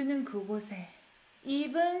붙드는 그곳에.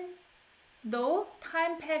 Even though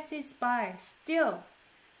time passes by, still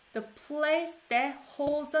the place that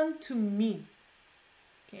holds on to me.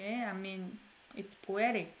 Okay, I mean, it's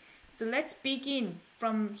poetic. So let's begin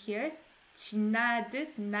from here.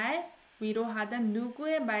 지나듯 날 위로하던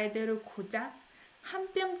누구의 말대로 고작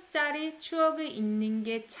한 뼘짜리 추억을 잊는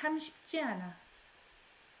게 참 쉽지 않아.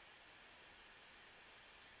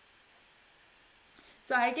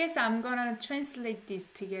 So I guess I'm gonna translate this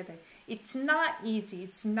together. It's not easy.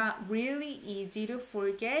 It's not really easy to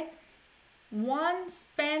forget one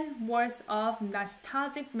span worth of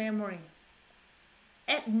nostalgic memory.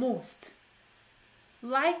 At most.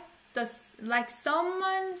 Like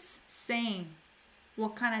someone's saying.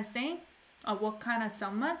 What kind of saying? Or what kind of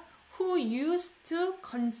someone? Who used to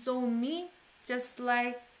console me just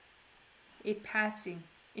like it's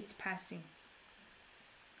passing.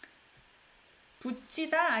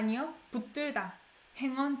 붙이다 아니요. 붙들다.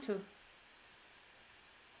 Hang on to.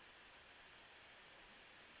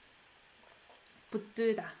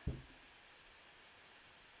 붙들다.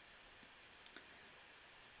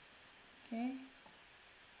 Okay.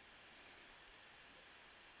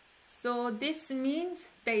 So this means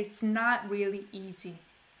that it's not really easy.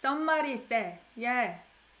 Somebody said, yeah,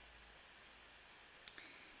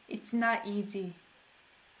 it's not easy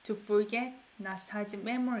to forget nostalgic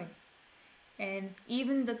memory. And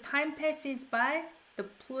even the time passes by, the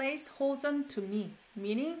place holds on to me,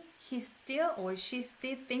 meaning he still or she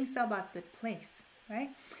still thinks about the place, right?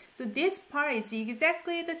 So this part is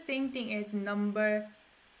exactly the same thing as number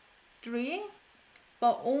 3,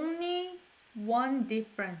 but only one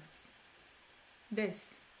difference.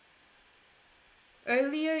 This.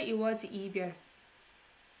 Earlier it was 이별.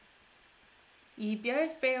 이별,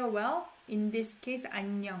 farewell. In this case,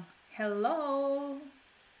 안녕, hello.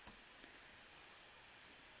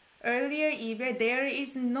 Earlier 이별, there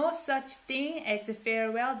is no such thing as a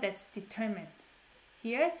farewell that's determined.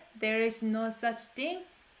 Here, there is no such thing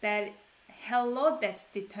that hello that's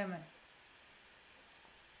determined.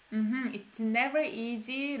 It's never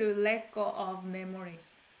easy to let go of memories.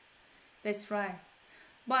 That's right.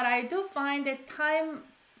 But I do find that time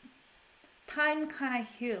kind of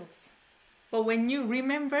heals. But when you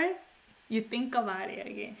remember, you think about it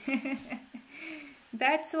again.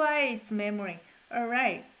 That's why it's memory.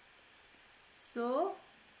 Alright. So,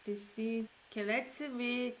 this is... Okay, let's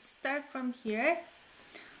start from here.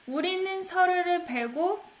 우리는 서로를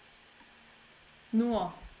베고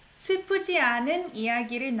누워 슬프지 않은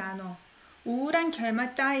이야기를 나눠 우울한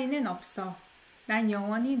결말 따위는 없어 난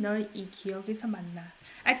영원히 널 이 기억에서 만나.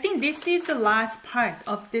 I think this is the last part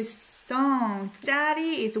of this song.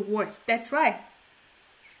 자리 is worth. That's right.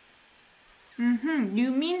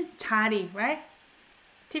 You mean 자리, right?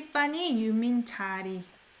 Tiffany, you mean 자리.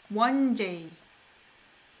 1J.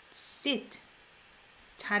 Sit.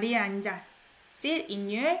 자리에 앉아. Sit in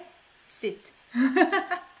your seat.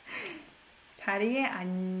 자리에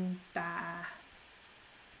앉다.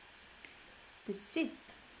 The seat.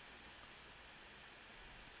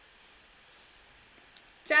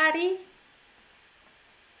 자리.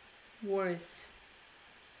 Worth.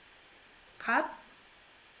 cup.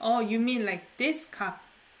 Oh, you mean like this cup?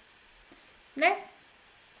 네?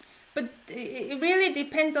 But it really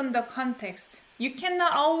depends on the context. You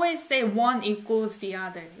cannot always say one equals the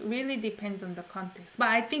other. It really depends on the context. But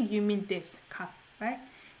I think you mean this cup, right?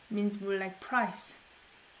 It means more like price.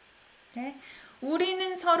 Okay?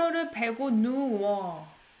 우리는 서로를 베고 누워.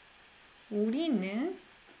 우리는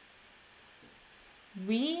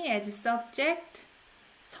we as subject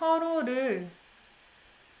서로를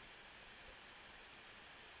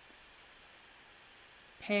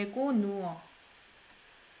베고 누워.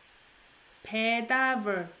 베다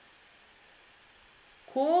verb.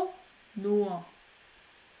 고 누워.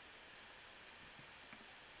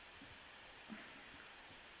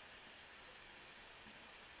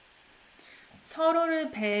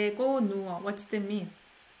 서로를 베고 누워. What's the mean?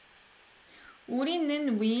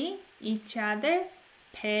 우리는 we each other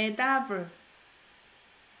베다 verb.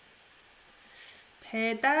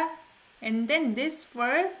 베다 and then this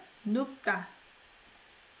verb 눕다.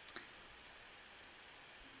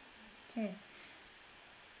 Okay.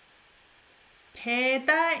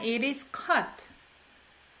 베다, it is cut.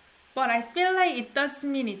 But I feel like it does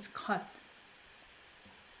mean it's cut.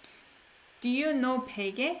 Do you know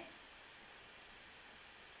베개?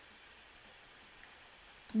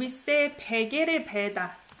 We say 베개를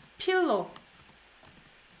베다. Pillow.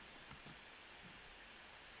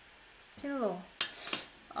 Pillow.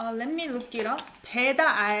 Let me look it up. 베다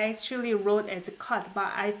I actually wrote as cut,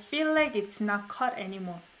 but I feel like it's not cut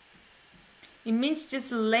anymore. It means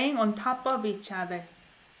just laying on top of each other.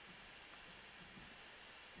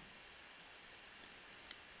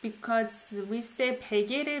 Because we say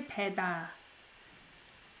베개를 베다.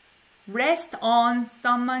 Rest on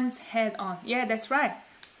someone's head on. Yeah, that's right.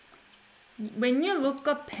 When you look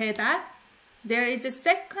up 베다, there is a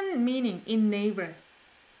second meaning in neighbor.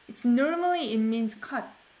 It's normally it means cut.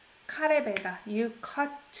 칼에 베다. You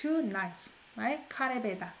cut two knife, right? 칼에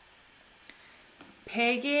베다.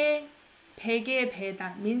 베개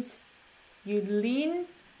베다 means you lean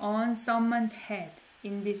on someone's head.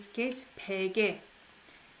 In this case, 베개.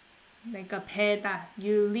 그러니까 베다.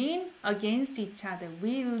 You lean against each other.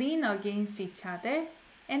 We lean against each other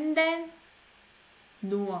and then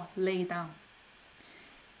누워, lay down.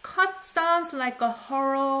 Cut sounds like a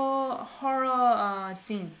horror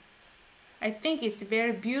scene. I think it's a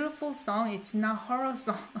very beautiful song. It's not horror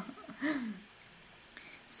song.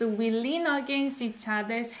 So we lean against each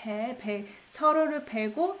other's head. 서로를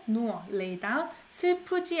베고 누워, lay down.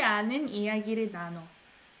 슬프지 않은 이야기를 나눠.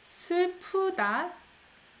 슬프다,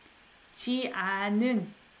 지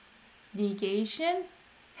않은, negation,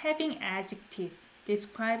 having adjective,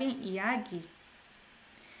 describing 이야기.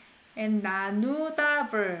 And 나누다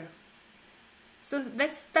verb. So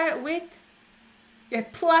let's start with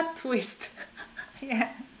plot twist.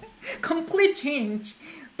 Yeah, complete change.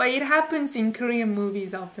 But it happens in Korean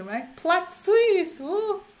movies often, right? Plot twist.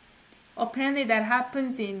 Ooh. Apparently that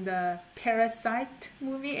happens in the Parasite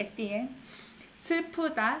movie at the end.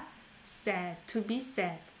 슬프다, sad, to be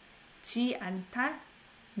sad. 지 않다,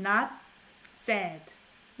 not sad.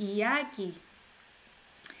 이야기.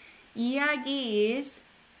 이야기 is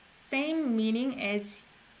same meaning as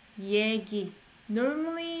얘기.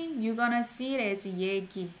 Normally you're gonna see it as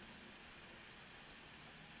얘기.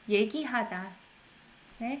 얘기하다.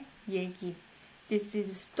 Okay? 얘기. This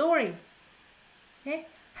is a story. Okay?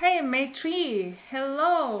 Hey Maitri,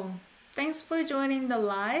 hello. Thanks for joining the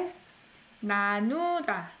live.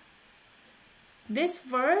 나누다. This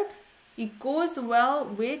verb, it goes well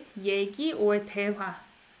with 얘기 or 대화.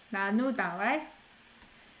 나누다, right?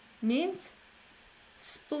 Means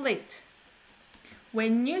split.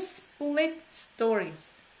 When you split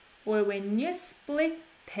stories or when you split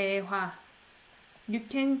대화, you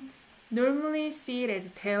can normally see it as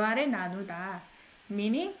대화를 나누다,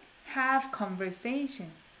 meaning have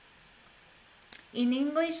conversation. In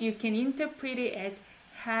English, you can interpret it as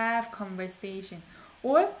have conversation.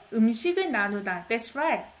 Or 음식을 나누다. That's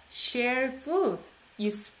right. Share food.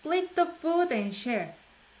 You split the food and share.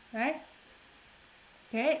 Right?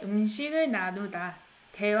 Okay. 음식을 나누다.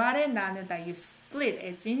 대화를 나누다. You split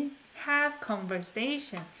as in have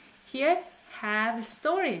conversation. Here, have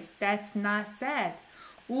stories. That's not sad.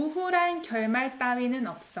 우울한 결말 따위는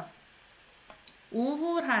없어.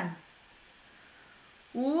 우울한.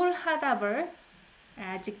 우울하다 verb.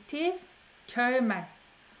 Adjective. 결말.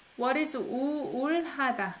 What is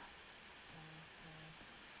우울하다?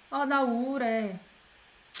 나 우울해.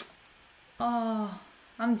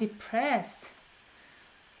 I'm depressed.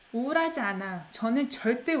 우울하지 않아. 저는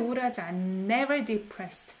절대 우울하지 않아. Never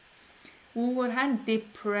depressed. 우울한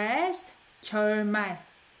depressed 결말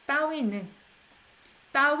따위는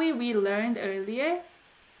따위 we learned earlier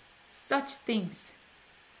such things.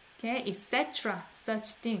 Okay, etc.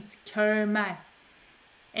 such things. 결말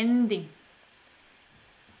ending.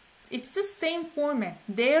 It's the same format.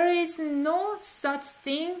 There is no such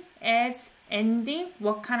thing as ending.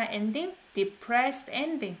 What kind of ending? Depressed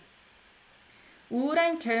ending.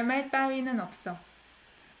 우울한 결말 따위는 없어.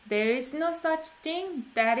 There is no such thing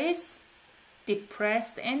that is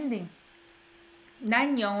depressed ending.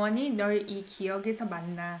 난 영원히 널 이 기억에서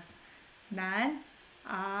만나. 난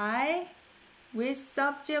I with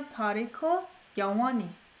subject particle 영원히.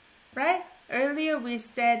 Right? Earlier we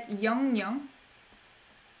said 영영.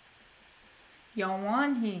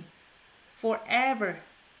 영원히. Forever.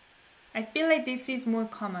 I feel like this is more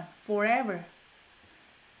common. Forever.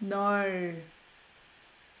 널.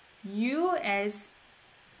 You as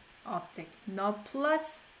object. 너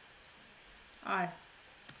plus R.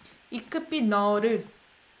 It could be 너를,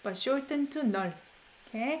 but shortened to 널.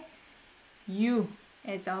 Okay? You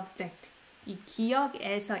as object. 이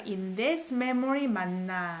기억에서 in this memory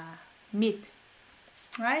만나. meet.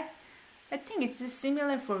 Right? I think it's a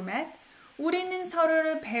similar format. 우리는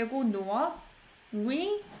서로를 베고 누워.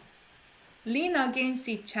 We lean against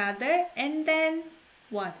each other and then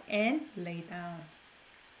what? And lay down.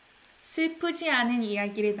 슬프지 않은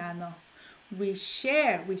이야기를 나눠. We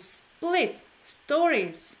share, we split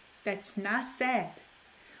stories. That's not sad.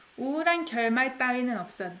 우울한 결말 따위는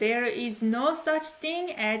없어. There is no such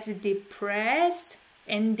thing as depressed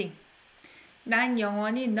ending. 난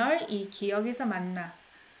영원히 널 이 기억에서 만나.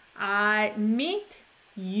 I meet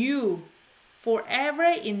you forever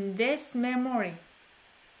in this memory.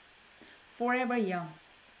 Forever young.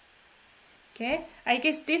 Okay, I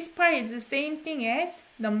guess this part is the same thing as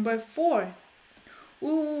number 4.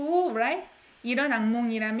 우우우우, right? 이런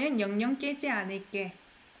악몽이라면 영영 깨지 않을게.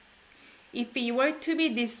 If it were to be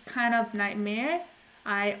this kind of nightmare,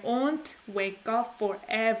 I won't wake up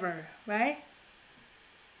forever, right?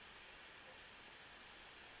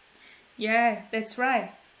 Yeah, that's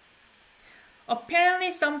right.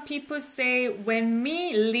 Apparently, some people say when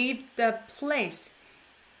we leave the place,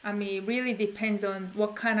 I mean, it really depends on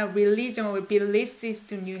what kind of religion or belief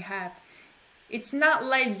system you have. It's not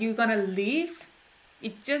like you're gonna leave.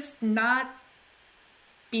 It's just not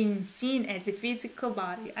being seen as a physical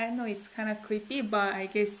body. I know it's kind of creepy, but I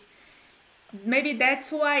guess maybe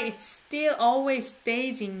that's why it still always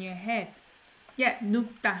stays in your head. Yeah,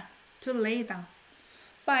 눕다, to lay down.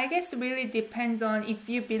 But I guess it really depends on if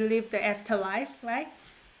you believe the afterlife, right?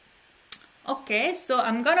 Okay, so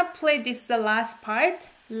I'm gonna play this the last part.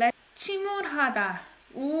 침울하다,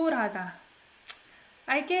 우울하다.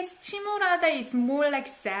 I guess 침울하다 is more like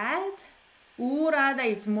sad. 우울하다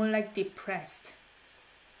is more like depressed.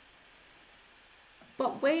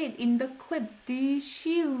 But wait, in the clip, did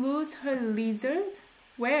she lose her lizard?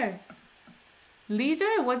 Where?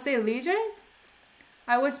 Lizard? Was it lizard?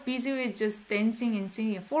 I was busy with just dancing and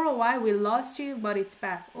singing. For a while we lost you, but it's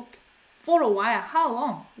back. Okay. For a while? How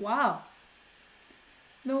long? Wow.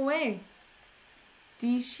 No way.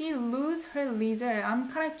 Did she lose her lizard?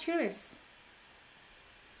 I'm kind of curious.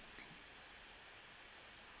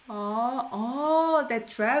 Oh, that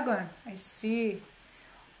dragon. I see.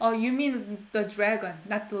 Oh, you mean the dragon,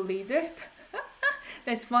 not the lizard?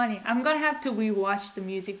 That's funny. I'm gonna have to rewatch the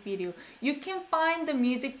music video. You can find the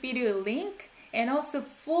music video link and also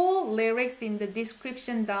full lyrics in the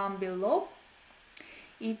description down below.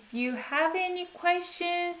 If you have any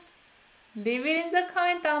questions, leave it in the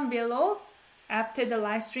comment down below after the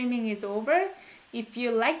live streaming is over. If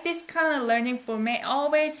you like this kind of learning format,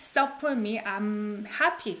 always support me. I'm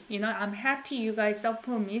happy, I'm happy you guys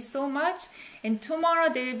support me so much. And tomorrow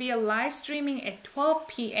there will be a live streaming at 12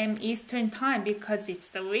 p.m. Eastern time because it's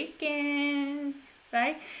the weekend,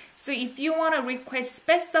 right? So if you want to request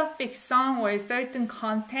specific song or certain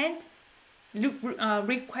content,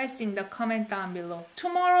 request in the comment down below.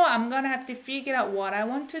 Tomorrow I'm gonna have to figure out what I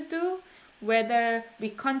want to do, whether we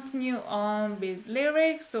continue on with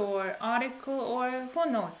lyrics or article or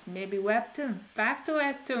who knows, maybe webtoon, back to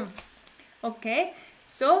webtoon. Okay,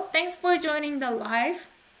 so thanks for joining the live.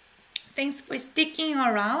 Thanks for sticking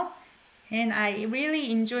around. And I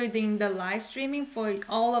really enjoyed doing the live streaming for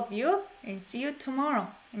all of you. And see you tomorrow.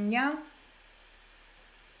 안녕.